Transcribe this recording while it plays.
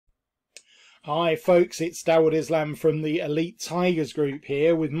Hi folks, it's Dawud Islam from the Elite Tigers group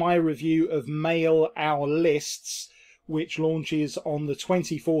here with my review of Mail Our Lists, which launches on the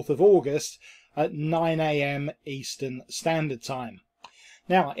 24th of August at 9 AM Eastern Standard Time.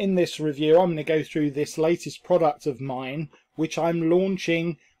 Now, in this review, I'm going to go through this latest product of mine, which I'm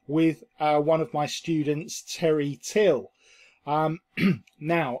launching with one of my students, Terry Till.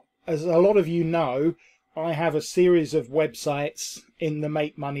 Now, as a lot of you know, I have a series of websites in the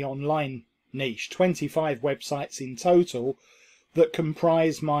Make Money Online niche, 25 websites in total that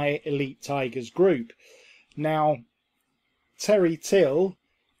comprise my Elite Tigers group. Now, Terry Till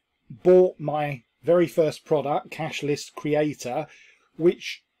bought my very first product, Cash List Creator,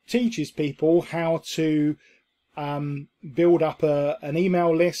 which teaches people how to build up an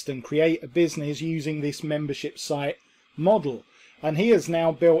email list and create a business using this membership site model. And he has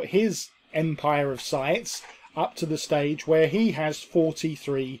now built his empire of sites up to the stage where he has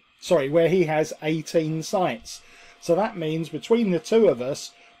 18 sites. So that means between the two of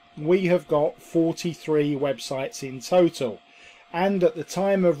us, we have got 43 websites in total. And at the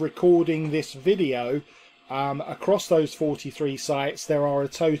time of recording this video, across those 43 sites, there are a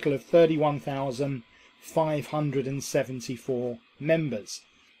total of 31,574 members.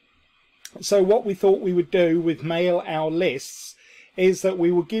 So what we thought we would do with Mail Our Lists is that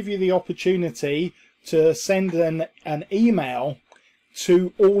we will give you the opportunity to send an email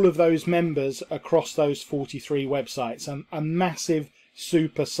to all of those members across those 43 websites, a massive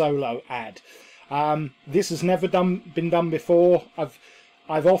super solo ad. This has never been done before.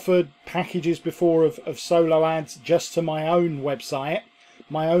 I've offered packages before of solo ads just to my own websites,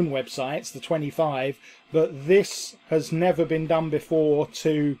 the 25, but this has never been done before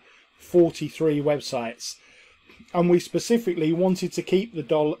to 43 websites. And we specifically wanted to keep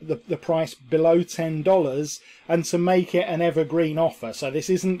the price below $10 and to make it an evergreen offer. So this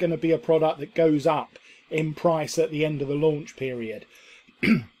isn't going to be a product that goes up in price at the end of the launch period.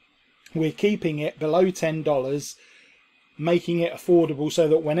 We're keeping it below $10, making it affordable so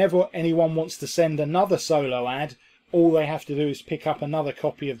that whenever anyone wants to send another solo ad, all they have to do is pick up another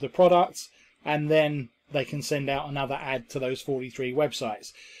copy of the product and then they can send out another ad to those 43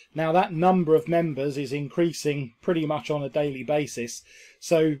 websites. Now that number of members is increasing pretty much on a daily basis,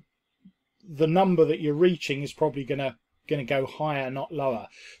 so the number that you're reaching is probably going to go higher, not lower.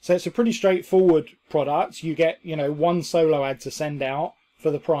 So it's a pretty straightforward product. You get, one solo ad to send out for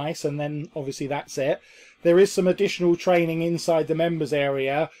the price, and then obviously that's it. There is some additional training inside the members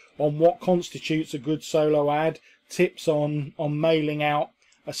area on what constitutes a good solo ad, tips on mailing out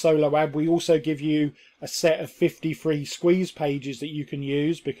a solo ad. We also give you a set of 50 free squeeze pages that you can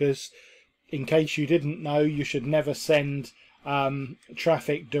use, because in case you didn't know, you should never send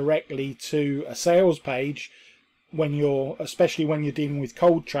traffic directly to a sales page especially when you're dealing with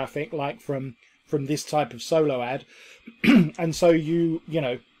cold traffic like from this type of solo ad. And so you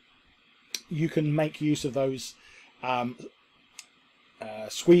can make use of those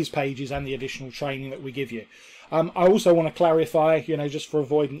squeeze pages and the additional training that we give you. I also want to clarify, just for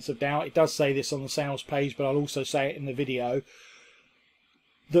avoidance of doubt, it does say this on the sales page, but I'll also say it in the video,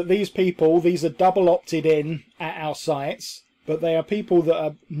 that these are double opted in at our sites, but they are people that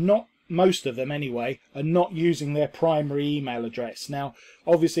are not, most of them anyway, are not using their primary email address. Now,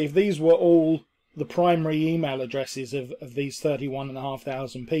 obviously, if these were all the primary email addresses of these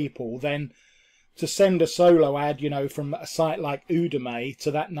 31,500 people, then to send a solo ad, from a site like Udemy to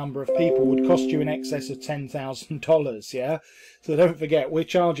that number of people would cost you in excess of $10,000, yeah? So don't forget, we're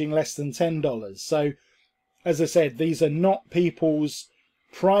charging less than $10. So, as I said, these are not people's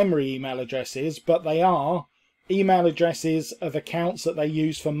primary email addresses, but they are email addresses of accounts that they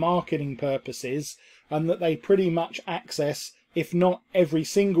use for marketing purposes and that they pretty much access, if not every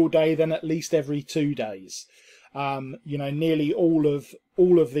single day, then at least every 2 days. Nearly all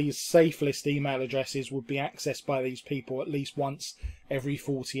of these safe list email addresses would be accessed by these people at least once every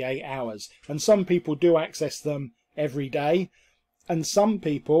 48 hours. And some people do access them every day. And some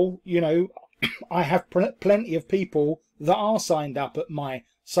people, I have plenty of people that are signed up at my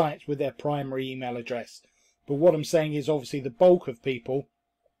sites with their primary email address. But what I'm saying is obviously the bulk of people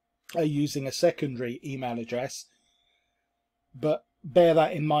are using a secondary email address. But bear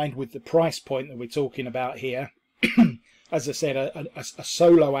that in mind with the price point that we're talking about here. As I said, a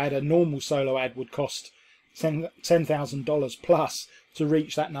solo ad, a normal solo ad would cost $10,000 plus to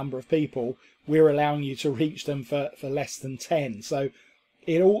reach that number of people. We're allowing you to reach them for less than 10. So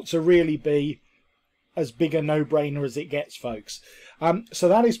it ought to really be as big a no-brainer as it gets, folks. So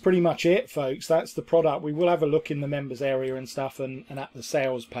that is pretty much it, folks. That's the product. We will have a look in the members area and stuff and at the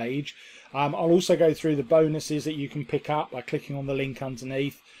sales page. I'll also go through the bonuses that you can pick up by clicking on the link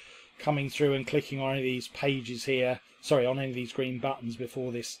underneath. coming through and clicking on any of these pages here, sorry, on any of these green buttons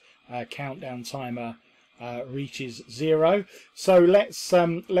before this countdown timer reaches 0. So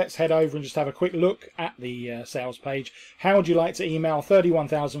let's head over and just have a quick look at the sales page. How would you like to email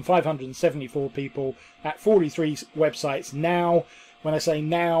 31,574 people at 43 websites now? When I say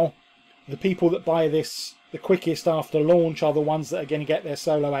now, the people that buy this the quickest after launch are the ones that are going to get their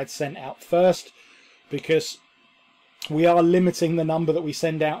solo ads sent out first, because we are limiting the number that we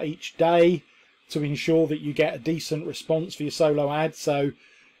send out each day to ensure that you get a decent response for your solo ad. So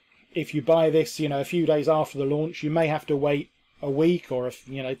if you buy this, a few days after the launch, you may have to wait a week or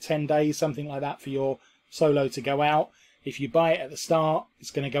 10 days, something like that, for your solo to go out. If you buy it at the start,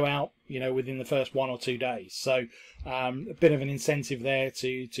 it's going to go out, within the first 1 or 2 days. So a bit of an incentive there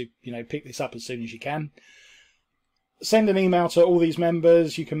to pick this up as soon as you can. Send an email to all these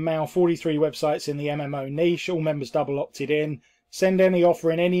members. You can mail 43 websites in the MMO niche. All members double opted in. Send any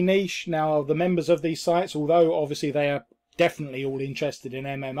offer in any niche. Now, the members of these sites, although obviously they are definitely all interested in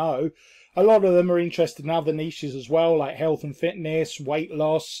MMO, a lot of them are interested in other niches as well, like health and fitness, weight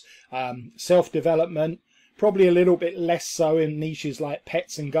loss, self-development. Probably a little bit less so in niches like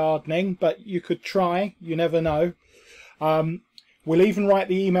pets and gardening, but you could try. You never know. We'll even write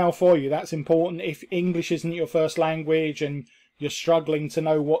the email for you. That's important. If English isn't your first language and you're struggling to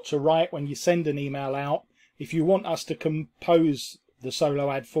know what to write when you send an email out, if you want us to compose the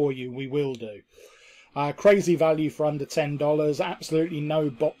solo ad for you, we will do. Crazy value for under $10. Absolutely no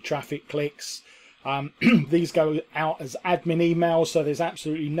bot traffic clicks. These go out as admin emails, so there's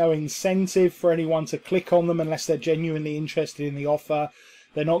absolutely no incentive for anyone to click on them unless they're genuinely interested in the offer.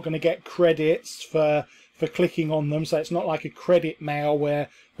 They're not going to get credits for clicking on them, so it's not like a credit mail where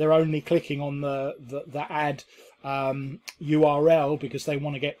they're only clicking on the ad URL because they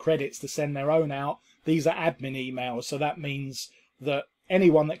want to get credits to send their own out. These are admin emails, so that means that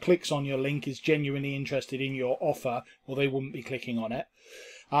anyone that clicks on your link is genuinely interested in your offer, or they wouldn't be clicking on it.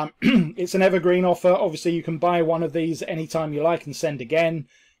 It's an evergreen offer. Obviously, you can buy one of these anytime you like and send again.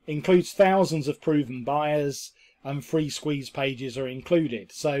 Includes thousands of proven buyers, and free squeeze pages are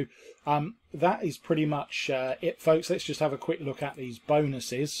included. So that is pretty much it, folks. Let's just have a quick look at these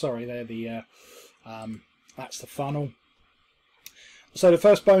bonuses. Sorry, they're the that's the funnel. So the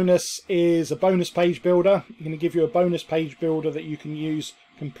first bonus is a bonus page builder. I'm going to give you a bonus page builder that you can use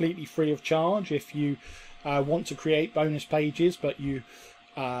completely free of charge if you want to create bonus pages, but you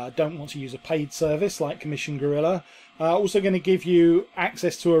don't want to use a paid service like Commission Gorilla. Also going to give you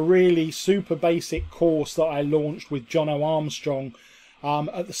access to a really super basic course that I launched with Jono Armstrong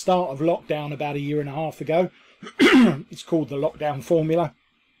at the start of lockdown about 1.5 years ago. It's called the Lockdown Formula,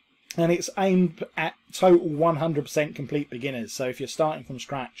 and it's aimed at total 100% complete beginners. So if you're starting from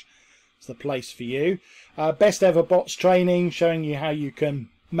scratch, it's the place for you. Best ever bots training, showing you how you can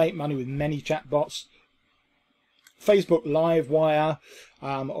make money with many chatbots. Facebook Live Wire,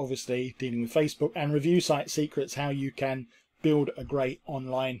 obviously dealing with Facebook, and Review Site Secrets, how you can build a great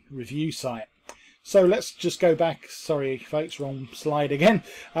online review site. So let's just go back. Sorry, folks, wrong slide again.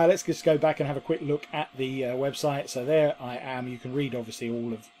 Let's just go back and have a quick look at the website. So there I am. You can read obviously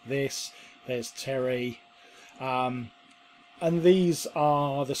all of this. There's Terry. And these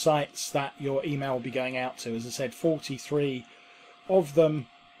are the sites that your email will be going out to. As I said, 43 of them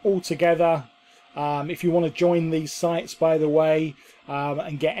altogether. If you want to join these sites, by the way,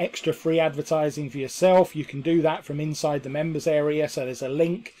 and get extra free advertising for yourself, you can do that from inside the members area. So there's a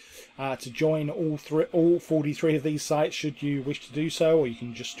link to join all 43 of these sites should you wish to do so, or you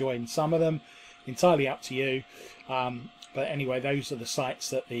can just join some of them. Entirely up to you. But anyway, those are the sites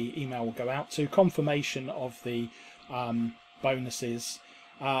that the email will go out to. Confirmation of the bonuses.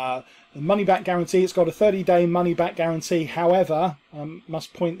 The money back guarantee, it's got a 30-day money back guarantee. However,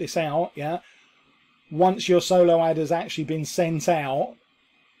 must point this out, once your solo ad has actually been sent out,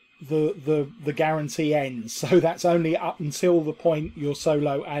 the guarantee ends. So that's only up until the point your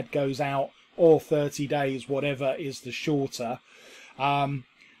solo ad goes out, or 30 days, whatever is the shorter.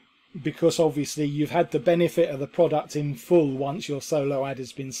 Because obviously you've had the benefit of the product in full once your solo ad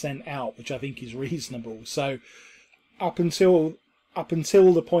has been sent out, which I think is reasonable. So up until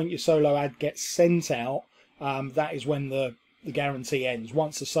the point your solo ad gets sent out, that is when the guarantee ends.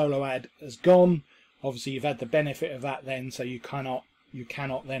 Once the solo ad has gone, obviously you've had the benefit of that then, so you cannot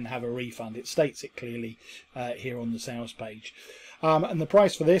then have a refund. It states it clearly here on the sales page. And the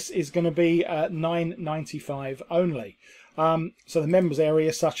price for this is going to be $9.95 only. So the members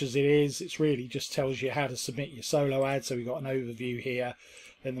area, such as it is, it really just tells you how to submit your solo ad. So we've got an overview here.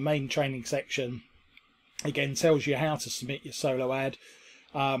 Then the main training section again tells you how to submit your solo ad,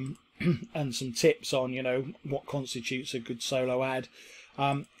 and some tips on what constitutes a good solo ad.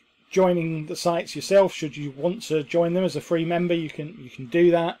 joining the sites yourself. Should you want to join them as a free member, you can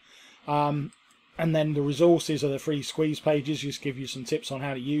do that. And then the resources are the free squeeze pages. Just give you some tips on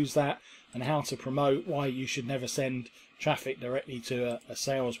how to use that and how to promote, why you should never send traffic directly to a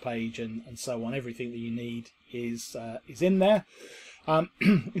sales page, and so on. Everything that you need is in there.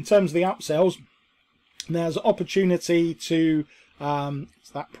 In terms of the upsells, there's opportunity to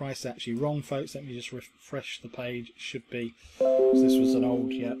that price actually wrong, folks. Let me just refresh the page. It should be, this was an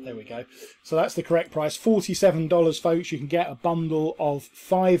old, yeah, there we go. So that's the correct price, $47, folks. You can get a bundle of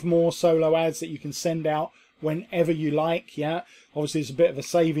 5 more solo ads that you can send out whenever you like. Yeah, obviously there's a bit of a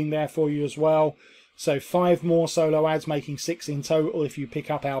saving there for you as well. So 5 more solo ads, making 6 in total if you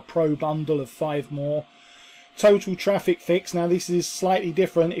pick up our pro bundle of 5 more. Total traffic fix. Now this is slightly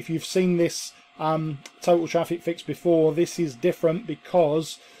different. If you've seen this total traffic fix before, this is different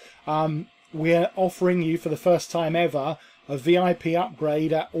because we're offering you for the first time ever a VIP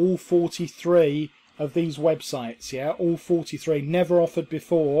upgrade at all 43 of these websites. Yeah, all 43, never offered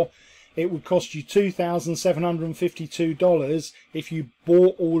before. It would cost you $2,752 if you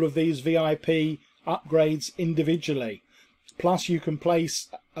bought all of these VIP upgrades individually. Plus you can place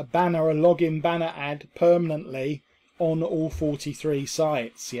a banner, a login banner ad permanently on all 43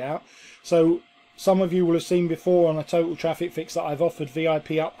 sites. Yeah, so some of you will have seen before on a total traffic fix that I've offered VIP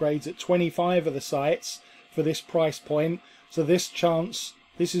upgrades at 25 of the sites for this price point. So this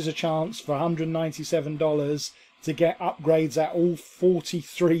is a chance for $197 to get upgrades at all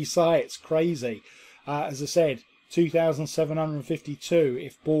 43 sites. Crazy. As I said, $2,752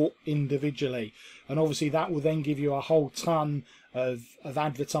 if bought individually, and obviously that will then give you a whole ton of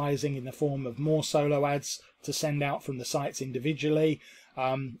advertising in the form of more solo ads to send out from the sites individually,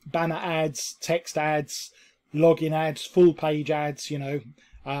 banner ads, text ads, login ads, full page ads, you know,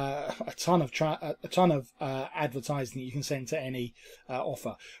 a ton of advertising that you can send to any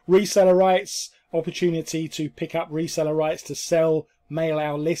offer. Reseller rights, opportunity to pick up reseller rights to sell mail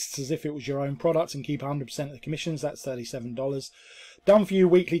our lists as if it was your own product and keep 100% of the commissions. That's $37. Done for you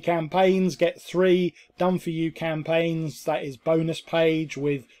weekly campaigns, get 3 done for you campaigns. That is bonus page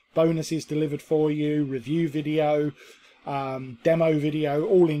with bonuses delivered for you, review video, demo video,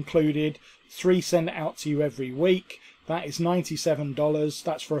 all included. 3 sent out to you every week. That is $97.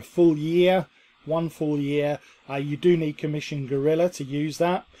 That's for a full year, 1 full year. You do need Commission Gorilla to use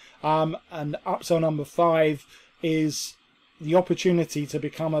that. And upsell number 5 is the opportunity to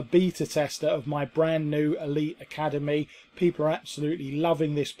become a beta tester of my brand new Elite Academy. People are absolutely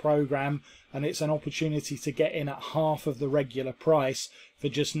loving this program, and it's an opportunity to get in at half of the regular price for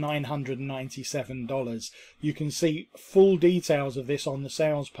just $997. You can see full details of this on the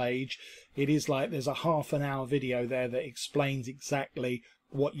sales page. It is like there's a half-an-hour video there that explains exactly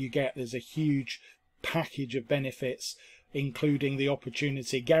what you get. There's a huge package of benefits, including the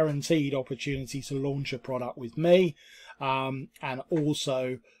opportunity, guaranteed opportunity to launch a product with me, and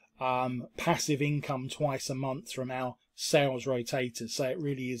also passive income twice a month from our sales rotators. So it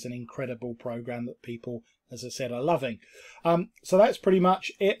really is an incredible program that people, as I said, are loving. So that's pretty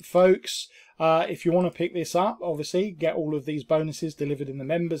much it, folks. If you want to pick this up, obviously get all of these bonuses delivered in the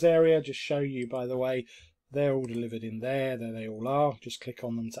members area. Just show you, by the way, they're all delivered in there. There they all are. Just click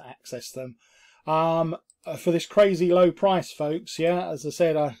on them to access them. For this crazy low price, folks, yeah, as I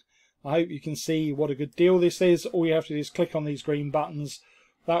said, I hope you can see what a good deal this is. All you have to do is click on these green buttons.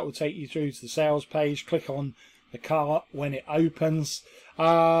 That will take you through to the sales page. Click on the cart when it opens,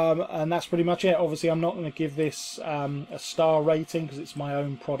 and that's pretty much it. Obviously I'm not going to give this a star rating because it's my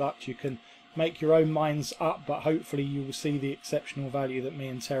own product. You can make your own minds up, but hopefully you will see the exceptional value that me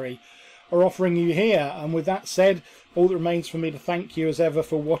and Terry are offering you here. And with that said, all that remains for me to thank you as ever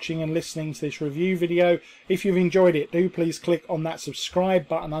for watching and listening to this review video. If you've enjoyed it, do please click on that subscribe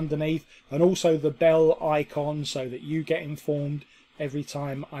button underneath, and also the bell icon, so that you get informed every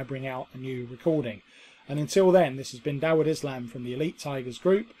time I bring out a new recording. And until then, this has been Dawud Islam from the Elite Tigers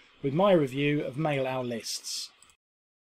Group with my review of Mail Our Lists.